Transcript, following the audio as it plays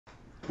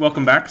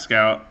Welcome back,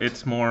 Scout.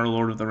 It's more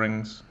Lord of the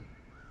Rings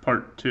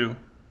Part 2.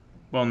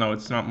 Well, no,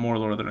 it's not more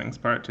Lord of the Rings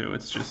Part 2.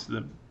 It's just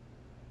the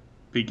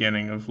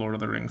beginning of Lord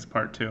of the Rings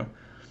Part 2.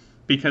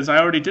 Because I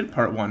already did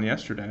Part 1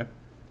 yesterday.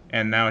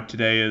 And now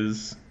today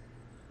is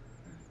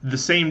the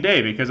same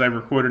day because I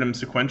recorded them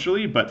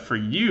sequentially, but for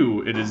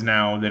you, it is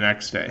now the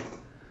next day.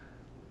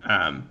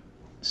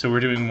 So we're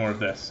doing more of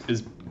this,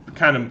 is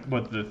kind of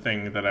what the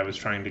thing that I was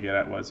trying to get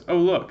at was, oh,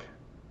 look,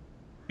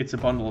 it's a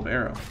bundle of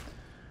arrow.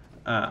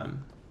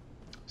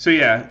 So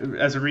yeah,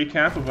 as a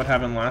recap of what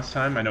happened last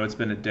time, I know it's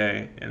been a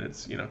day, and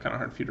it's, you know, kind of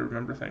hard for you to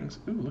remember things.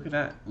 Ooh, look at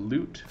that.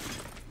 Loot.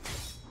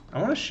 I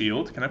want a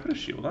shield. Can I put a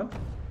shield on?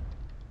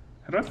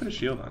 How do I put a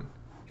shield on?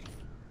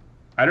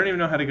 I don't even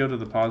know how to go to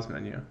the pause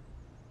menu.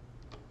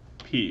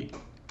 P.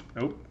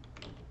 Nope.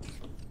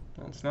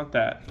 Well, it's not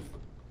that.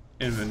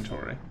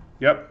 Inventory.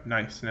 Yep,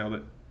 nice. Nailed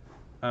it.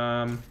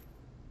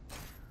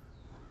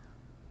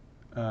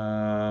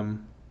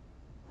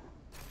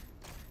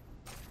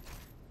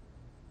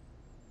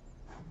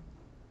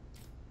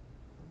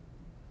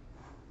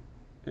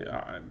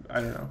 Yeah,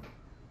 I don't know.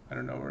 I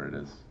don't know where it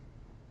is.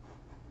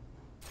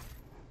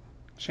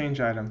 Change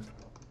item.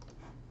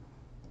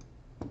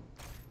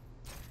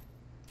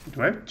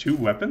 Do I have 2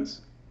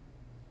 weapons?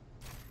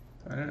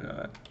 I didn't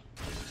know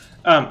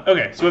that.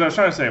 Okay, so what I was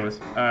trying to say was,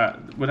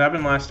 what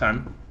happened last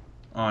time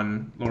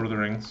on Lord of the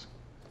Rings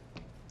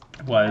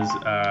was,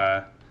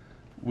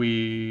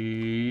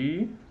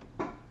 we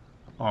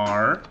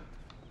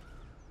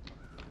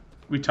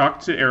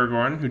talked to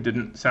Aragorn, who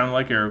didn't sound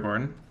like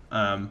Aragorn.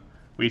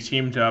 We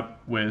teamed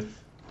up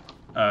with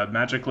a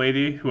magic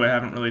lady, who I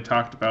haven't really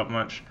talked about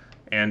much,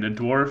 and a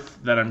dwarf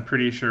that I'm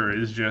pretty sure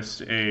is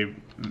just a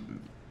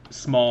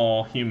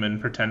small human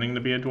pretending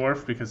to be a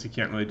dwarf because he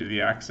can't really do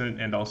the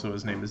accent, and also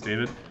his name is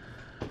David.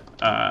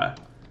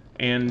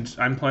 And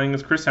I'm playing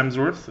as Chris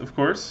Hemsworth, of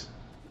course,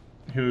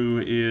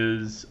 who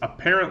is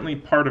apparently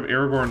part of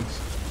Aragorn's,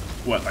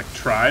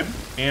 tribe,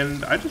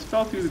 and I just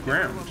fell through the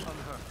ground.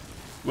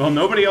 Well,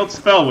 nobody else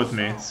fell with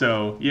me,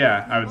 so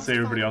yeah, I would say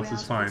everybody else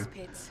is fine.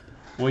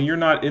 Well, you're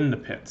not in the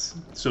pits,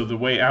 so the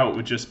way out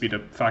would just be to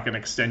fucking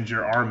extend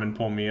your arm and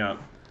pull me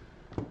up.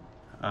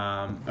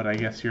 But I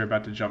guess you're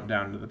about to jump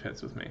down into the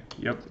pits with me.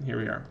 Yep, here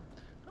we are.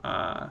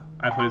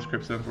 I play as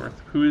Chris Hemsworth,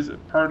 who is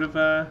part of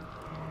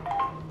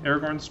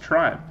Aragorn's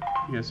tribe,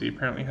 because he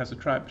apparently has a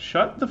tribe.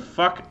 Shut the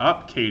fuck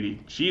up,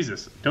 Katie.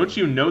 Jesus, don't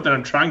you know that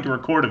I'm trying to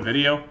record a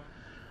video?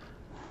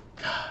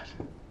 God.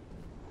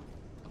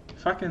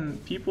 Fucking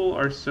people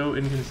are so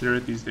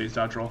inconsiderate these days,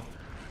 dodge roll.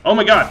 Oh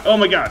my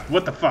god,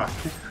 what the fuck?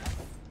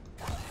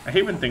 I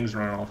hate when things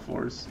run on all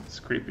fours. It's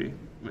creepy.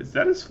 Is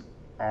that his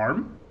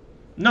arm?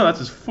 No, that's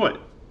his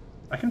foot.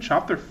 I can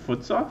chop their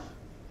foots off?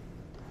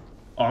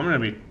 Oh,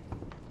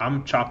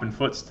 I'm chopping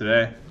foots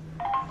today.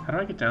 How do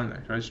I get down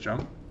there? Do I just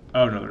jump?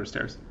 Oh no, there are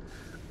stairs.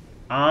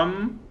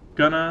 I'm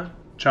gonna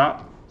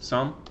chop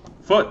some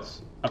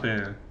foots up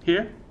in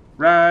here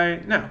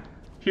right now.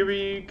 Here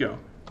we go.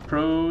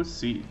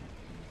 Proceed.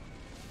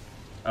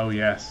 Oh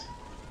yes.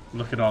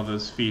 Look at all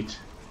those feet.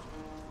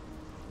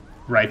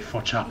 Ripe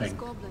for chopping.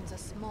 Goblins are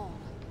small,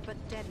 but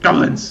deadly.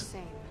 Goblins!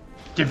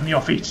 Give me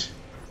your feet.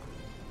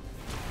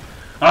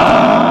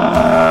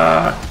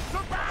 Ah!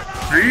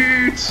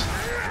 Feet!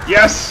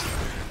 Yes!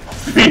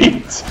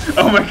 Feet!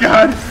 Oh my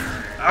god!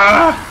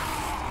 Ah!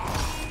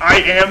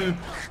 I am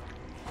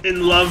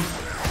in love.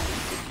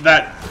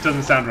 That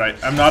doesn't sound right.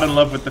 I'm not in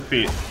love with the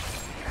feet.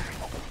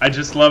 I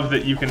just love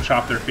that you can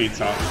chop their feet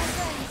off.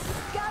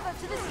 Gather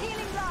to this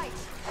healing light.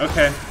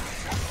 Okay.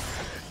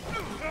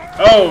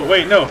 Oh,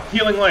 wait, no.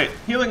 Healing light.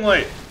 Healing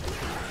light.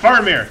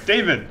 Faramir,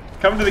 David,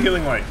 come to the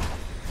healing light.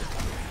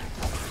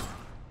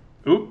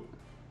 Oop.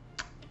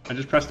 I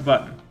just pressed a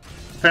button.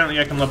 Apparently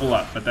I can level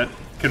up, but that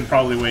can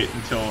probably wait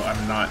until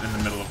I'm not in the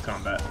middle of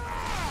combat.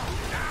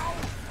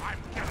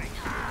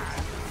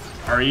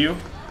 Are you?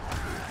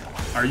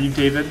 Are you,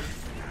 David?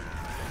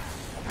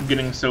 I'm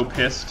getting so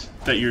pissed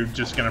that you're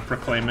just gonna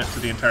proclaim it to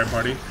the entire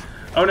party.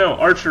 Oh no,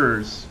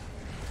 archers!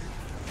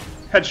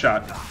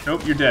 Headshot.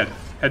 Nope, you're dead.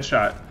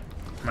 Headshot.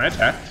 Am I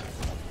attacked?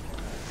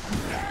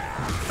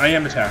 I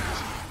am attacked.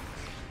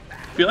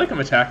 I feel like I'm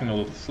attacking a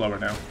little slower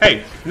now.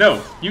 Hey,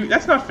 no,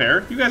 that's not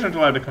fair. You guys aren't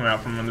allowed to come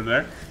out from under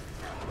there.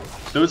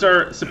 Those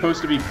are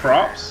supposed to be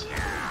props.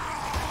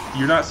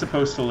 You're not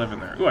supposed to live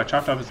in there. Ooh, I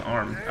chopped off his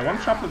arm. I want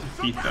to chop off his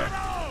feet, though.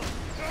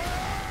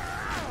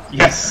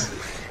 Yes!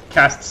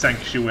 Cast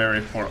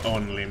Sanctuary for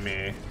only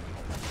me.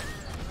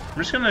 I'm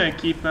just gonna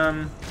keep,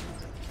 Nope,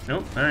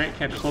 alright,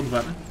 can't just hold the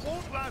button.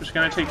 Just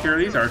gonna take care of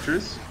these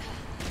archers.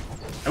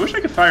 I wish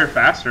I could fire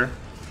faster.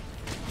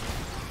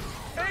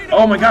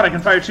 Oh my god, I can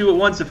fire 2 at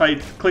once if I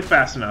click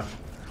fast enough.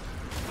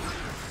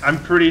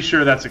 I'm pretty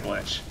sure that's a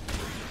glitch.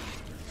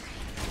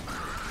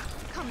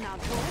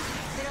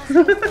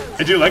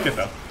 I do like it,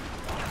 though.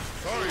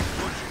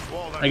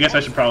 I guess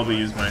I should probably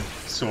use my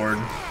sword.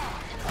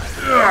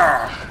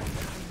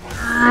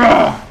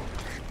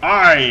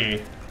 I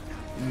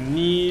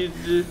need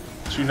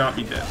to not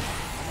be dead.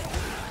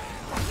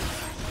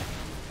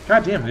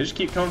 God damn, they just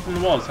keep coming from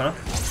the walls, huh?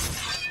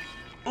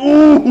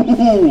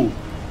 Ooh!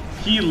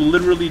 He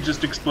literally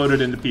just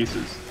exploded into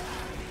pieces.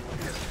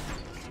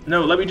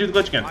 No, let me do the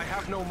glitch again. I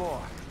have no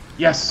more.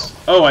 Yes!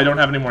 Oh, I don't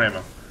have any more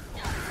ammo.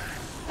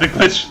 The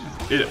glitch,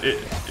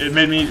 it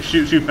made me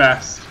shoot too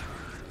fast.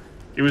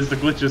 It was the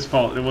glitch's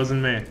fault, it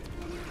wasn't me.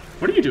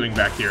 What are you doing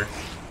back here?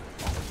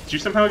 Did you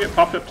somehow get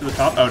popped up to the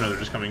top? Oh no, they're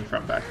just coming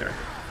from back there.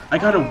 I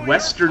got a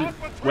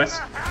westernness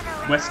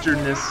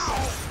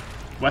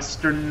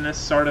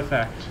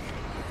artifact.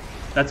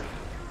 That's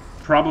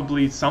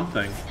probably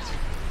something.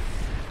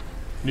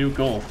 New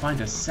goal,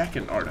 find a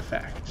second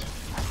artifact.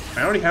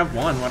 I already have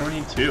one, why do I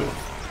need two?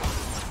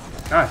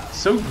 God,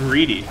 so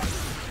greedy.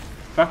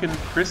 Fucking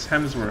Chris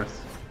Hemsworth.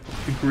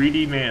 The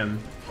greedy man.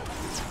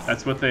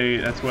 That's what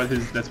they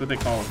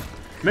call him.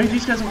 Maybe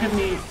these guys will give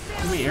me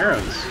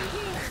arrows.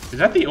 Is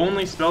that the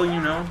only spell you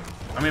know?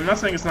 I mean, I'm not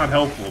saying it's not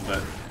helpful,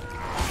 but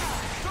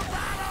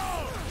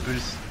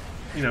just,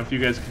 you know, if you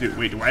guys could do.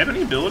 Wait, do I have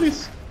any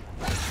abilities?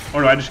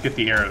 Or do I just get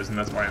the arrows and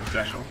that's why I'm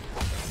special?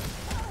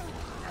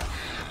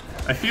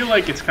 I feel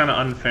like it's kind of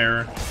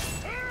unfair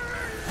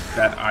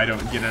that I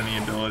don't get any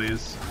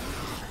abilities.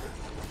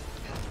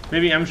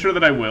 Maybe, I'm sure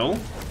that I will,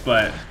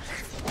 but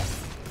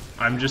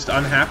I'm just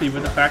unhappy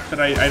with the fact that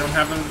I don't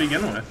have them to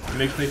begin with. It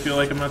makes me feel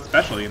like I'm not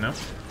special, you know?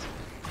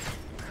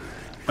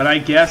 But I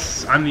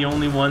guess I'm the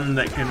only one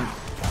that can...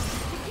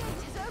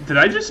 Did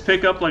I just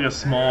pick up like a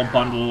small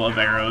bundle of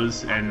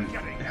arrows and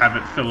have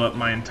it fill up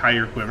my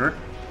entire quiver?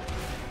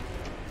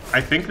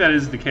 I think that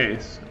is the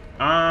case.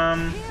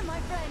 Yeah,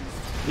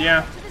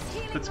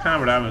 that's kind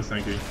of what I was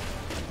thinking.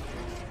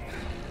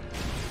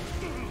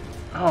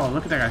 Oh,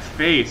 look at that guy's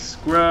face.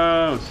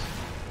 Gross.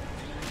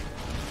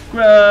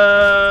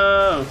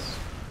 Gross.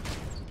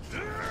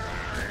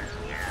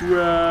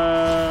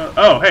 Gross.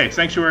 Oh, hey,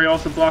 Sanctuary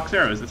also blocks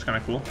arrows. That's kind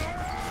of cool.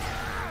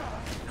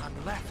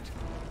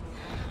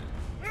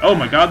 Oh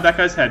my god, that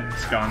guy's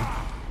head's gone.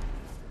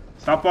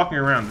 Stop walking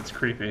around, that's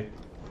creepy. I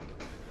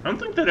don't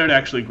think that it would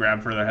actually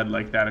grab for their head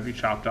like that if you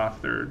chopped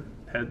off their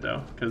head,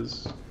 though,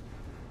 because...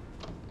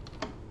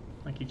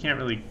 like, you can't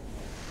really...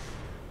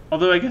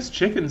 Although, I guess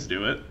chickens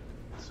do it,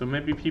 so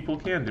maybe people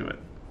can do it.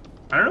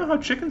 I don't know how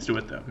chickens do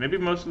it, though. Maybe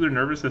most of their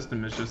nervous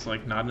system is just,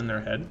 like, not in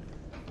their head.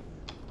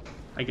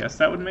 I guess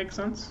that would make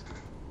sense.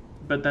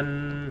 But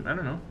then, I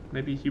don't know,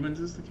 maybe humans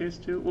is the case,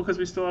 too? Well, because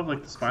we still have,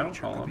 like, the spinal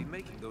column.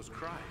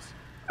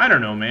 I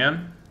don't know,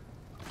 man.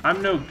 I'm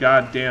no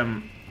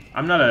goddamn...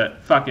 I'm not a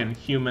fucking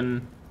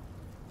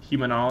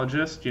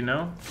humanologist, you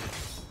know?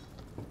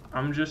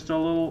 I'm just a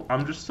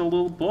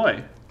little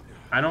boy.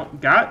 I don't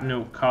got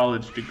no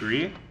college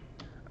degree.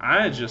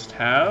 I just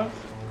have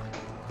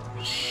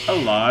a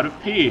lot of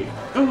pee.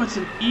 Oh, it's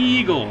an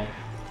eagle.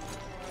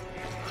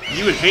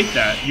 You would hate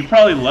that. You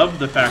probably love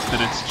the fact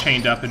that it's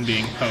chained up and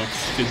being poked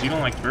because you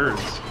don't like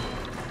birds.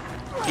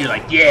 You're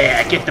like,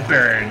 yeah, get the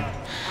bird.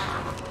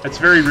 That's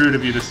very rude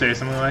of you to say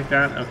something like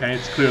that, okay?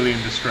 It's clearly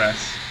in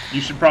distress. You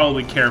should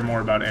probably care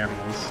more about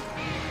animals.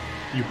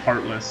 You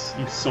heartless,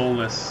 you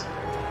soulless,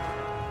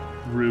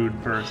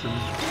 rude person.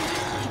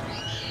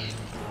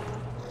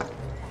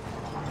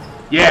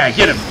 Yeah,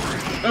 get him!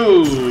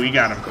 Oh, you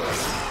got him.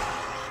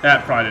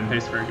 That probably didn't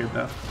taste very good,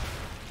 though.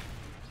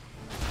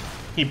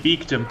 He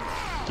beaked him.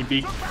 He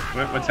beaked...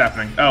 What's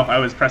happening? Oh, I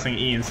was pressing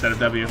E instead of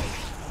W.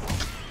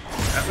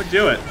 That would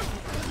do it.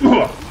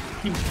 Ooh,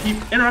 he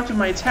interrupted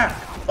my attack.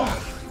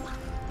 Oh.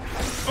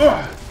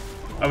 Oh,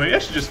 maybe I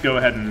should just go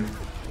ahead and...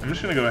 I'm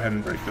just gonna go ahead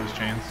and break those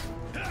chains.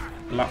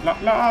 La la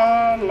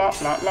la la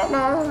la la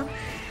la.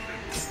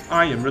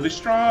 I am really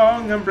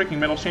strong. I'm breaking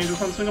metal chains with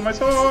one swing of my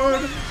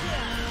sword.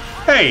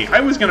 Hey,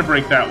 I was gonna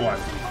break that one.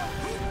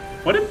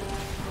 What did...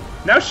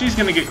 Now she's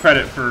gonna get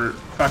credit for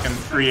fucking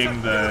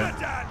freeing the...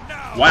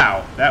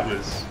 Wow, that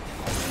was...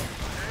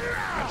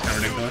 That's kind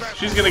of ridiculous.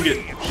 She's gonna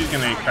get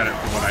credit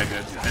for what I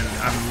did, and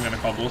I'm gonna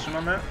call bullshit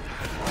on that.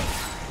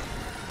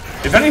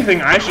 If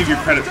anything, I should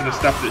get credit for the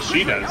stuff that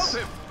she does.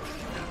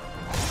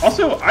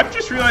 Also, I'm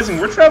just realizing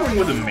we're traveling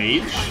with a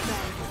mage.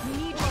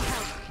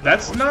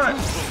 That's not...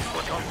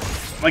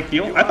 Like,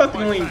 I thought the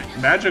only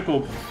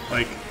magical,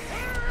 like,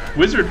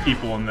 wizard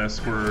people in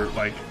this were,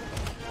 like,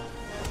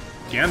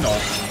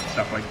 Gandalf and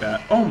stuff like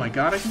that. Oh my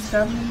god, I can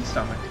stab him in the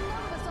stomach.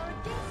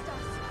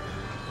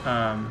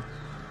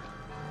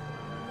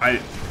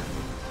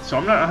 So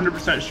I'm not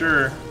 100%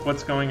 sure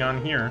what's going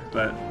on here,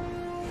 but...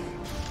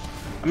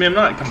 I mean, I'm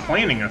not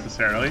complaining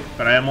necessarily,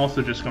 but I am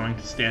also just going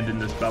to stand in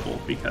this bubble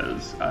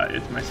because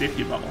it's my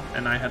safety bubble,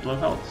 and I had low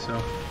health,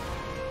 so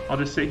I'll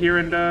just sit here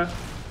and, boop.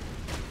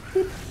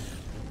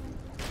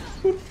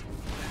 Boop.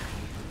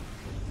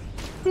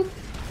 Boop.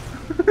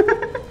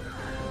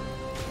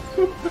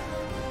 Boop.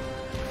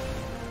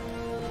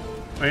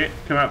 Wait,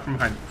 come out from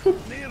behind. Boop.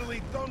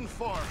 Nearly done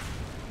for.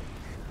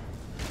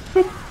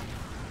 Boop.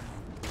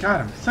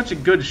 God, I'm such a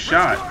good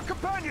shot.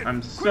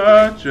 I'm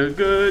such a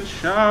good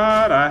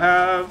shot, I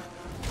have.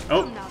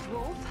 Oh.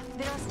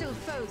 There are still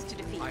foes to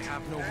defeat. I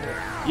have no more.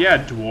 Yeah,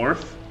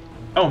 dwarf.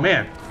 Oh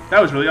man,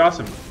 that was really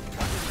awesome.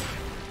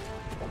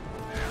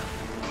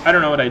 I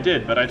don't know what I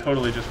did, but I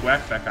totally just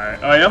whacked that guy.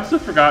 Oh, I also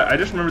forgot, I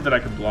just remembered that I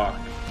could block.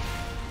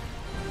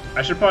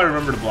 I should probably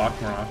remember to block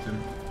more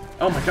often.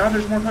 Oh my god,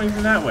 there's more coming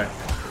from that way.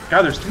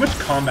 God, there's too much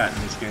combat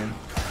in this game.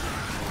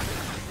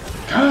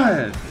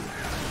 God!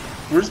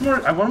 Where's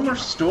more? I want more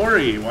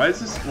story. Why is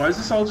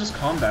this all just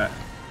combat?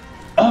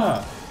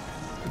 Ah!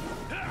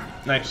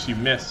 Nice, you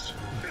missed,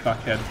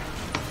 fuckhead.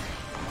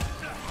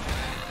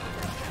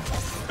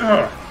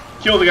 Ugh!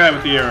 Kill the guy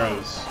with the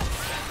arrows.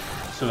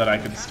 So that I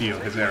can steal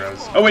his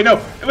arrows. Oh wait,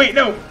 no! Wait,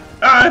 no!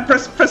 Ah!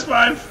 Press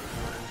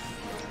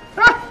 5!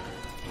 Ah!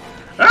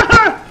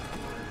 Ah!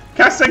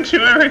 Cast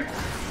Sanctuary!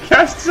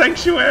 Cast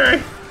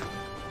Sanctuary!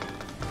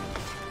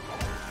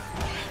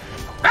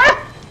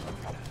 Ah!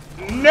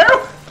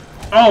 No!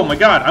 Oh my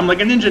god, I'm like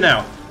a ninja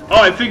now.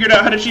 Oh, I figured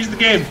out how to cheese the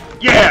game.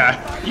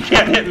 Yeah! You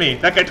can't hit me.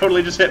 That guy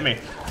totally just hit me.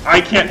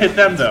 I can't hit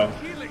them though.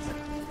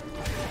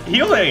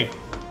 Healing!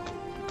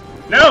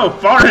 No,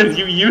 Farin,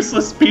 you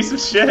useless piece of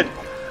shit.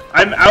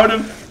 I'm out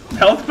of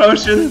health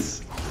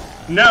potions.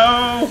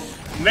 No!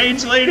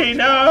 Mage Lady,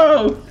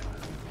 no!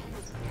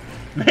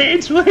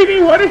 Mage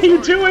Lady, what are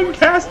you doing?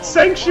 Cast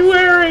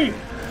Sanctuary!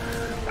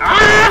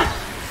 Ah!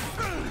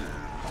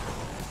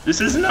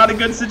 This is not a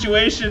good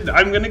situation.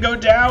 I'm gonna go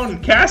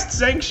down. Cast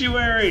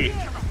Sanctuary!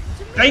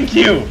 Thank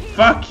you!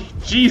 Fuck!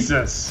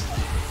 Jesus!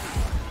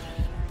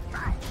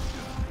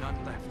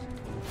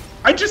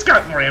 I just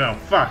got more ammo.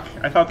 Fuck.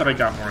 I thought that I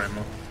got more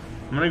ammo.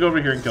 I'm gonna go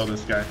over here and kill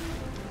this guy.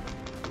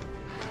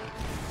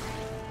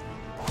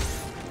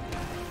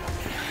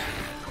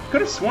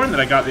 Could have sworn that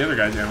I got the other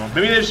guy's ammo.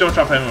 Maybe they just don't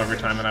drop ammo every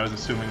time, and I was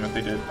assuming that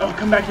they did. Oh,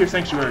 come back here,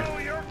 Sanctuary.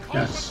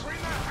 Yes.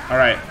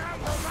 Alright.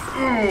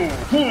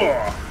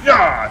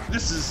 Yeah,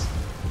 this is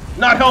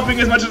not helping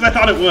as much as I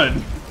thought it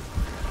would.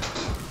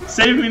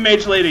 Save me,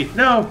 Mage Lady.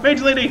 No,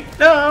 Mage Lady.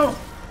 No.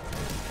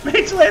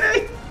 Mage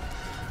Lady.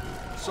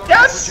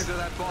 Yes.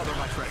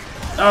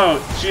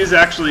 Oh, she is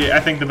actually, I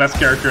think, the best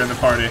character in the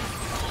party.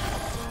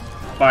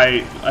 By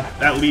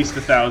at least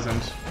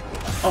 1,000.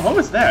 Oh, what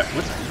was that?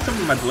 What's up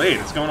with my blade?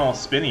 It's going all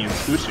spinny and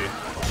squishy.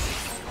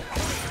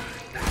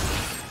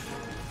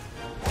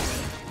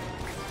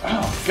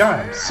 Oh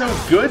god, I'm so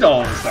good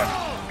all of a sudden.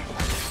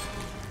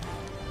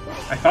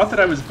 I thought that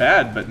I was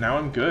bad, but now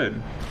I'm good.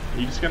 Are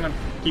you just gonna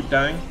keep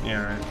dying?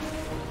 Yeah, right.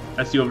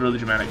 That's the overly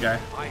dramatic guy.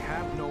 I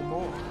have no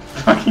more.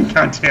 Fucking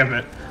goddamn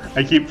it.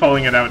 I keep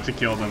pulling it out to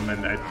kill them,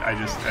 and I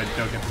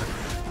don't get them.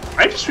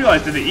 I just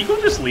realized, did the eagle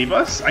just leave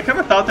us? I kind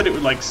of thought that it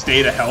would, like,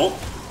 stay to help,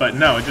 but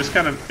no, it just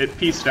kind of, it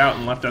pieced out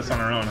and left us on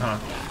our own, huh?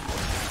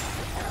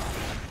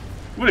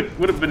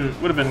 Would have been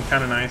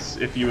kind of nice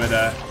if you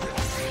had,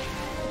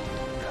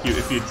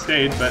 if you'd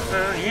stayed, but,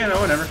 you know,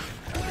 whatever.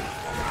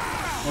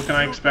 What can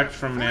I expect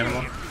from an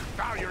animal?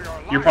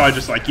 You're probably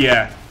just like,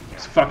 yeah,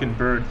 it's a fucking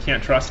bird,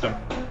 can't trust him.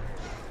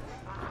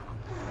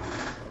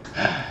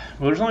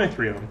 Well, there's only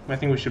 3 of them. I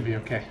think we should be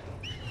okay.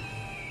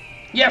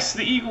 Yes,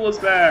 the eagle is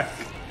back!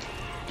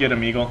 Get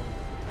him, eagle.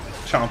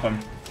 Chomp him.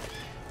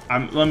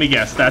 Let me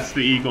guess, that's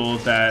the eagle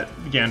that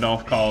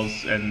Gandalf calls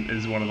and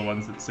is one of the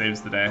ones that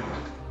saves the day.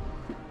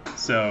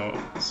 So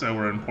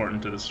we're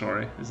important to the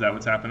story. Is that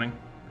what's happening?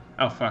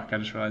 Oh fuck, I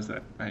just realized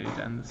that I need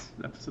to end this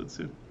episode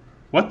soon.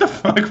 What the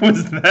fuck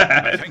was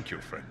that? Thank you,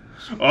 friends.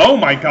 Oh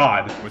my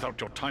god! Without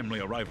your timely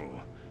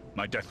arrival,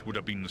 my death would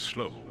have been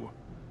slow,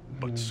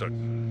 but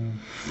certain.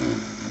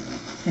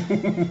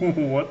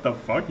 What the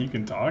fuck? You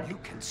can talk? You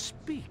can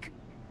speak.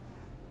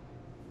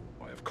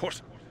 Why, of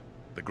course.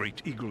 The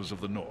great eagles of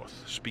the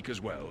north speak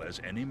as well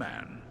as any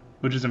man.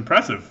 Which is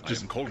impressive,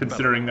 just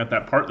considering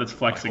that part that's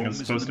flexing is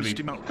supposed to be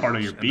part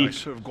of your beak. I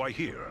serve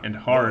Guahir, and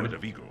hard. Lord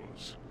of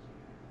Eagles.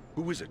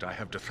 Who is it I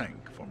have to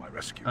thank for my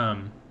rescue? I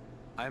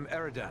am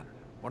Eridan,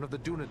 one of the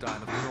Dunedain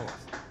of the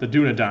north. The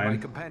Dunedain. My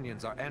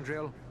companions are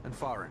Andriel and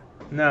Farin.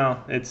 No,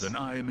 it's Then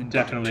I am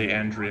definitely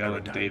indebted to Andriel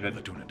and Eridan David.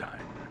 the Dunedain,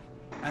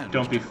 and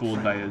Don't be to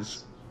fooled by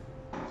friends.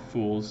 his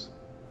fools.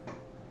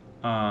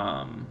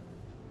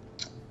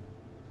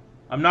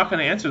 I'm not going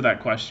to answer that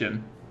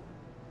question.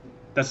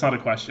 That's not a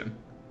question.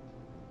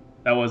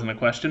 That wasn't a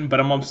question, but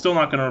I'm still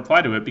not going to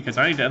reply to it because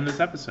I need to end this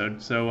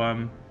episode.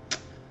 So,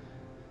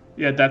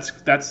 yeah,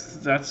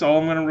 that's all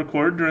I'm going to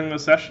record during the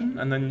session,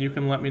 and then you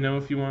can let me know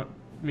if you want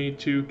me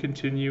to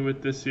continue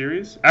with this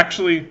series.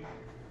 Actually,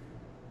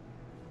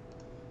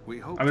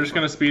 I'm just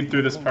going to speed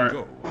through this part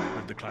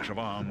With the clash of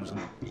arms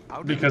and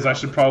because I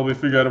should probably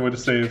figure out a way to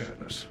save.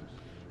 careless,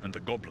 and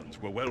the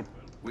goblins were well.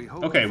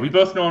 Okay, we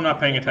both know I'm not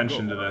paying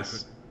attention to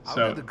this.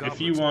 So,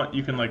 if you want,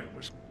 you can, like,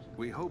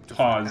 We hope to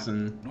pause find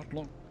and... Not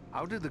long.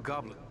 How did the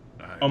goblin?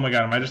 Oh my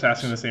god, am I just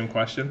asking the same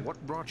question?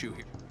 What brought you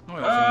here? I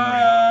often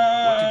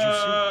what did you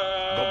see?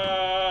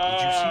 Goblin.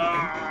 Did you see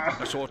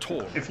him? I saw a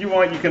tall. If you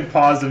want, you can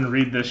pause and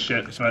read this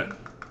shit, but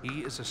He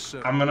is a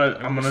servant. I'm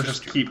gonna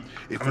just keep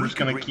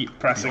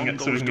pressing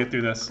it so we can get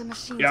through this. The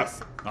machines Yeah,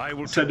 I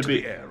will Said take to to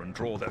be- the air and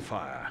draw their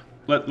fire.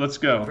 let's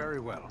go. Very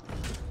well.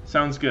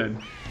 Sounds good.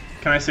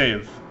 Can I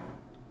save?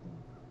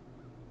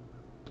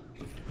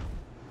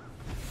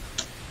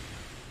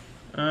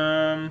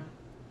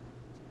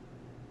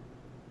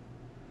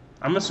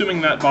 I'm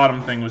assuming that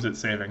bottom thing was it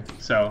saving,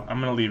 so I'm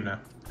gonna leave now.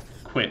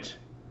 Quit.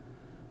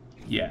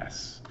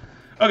 Yes.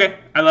 Okay,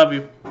 I love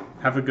you.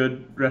 have a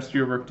good rest of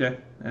your workday,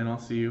 and I'll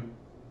see you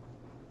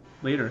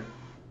later.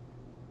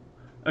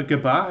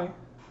 Goodbye.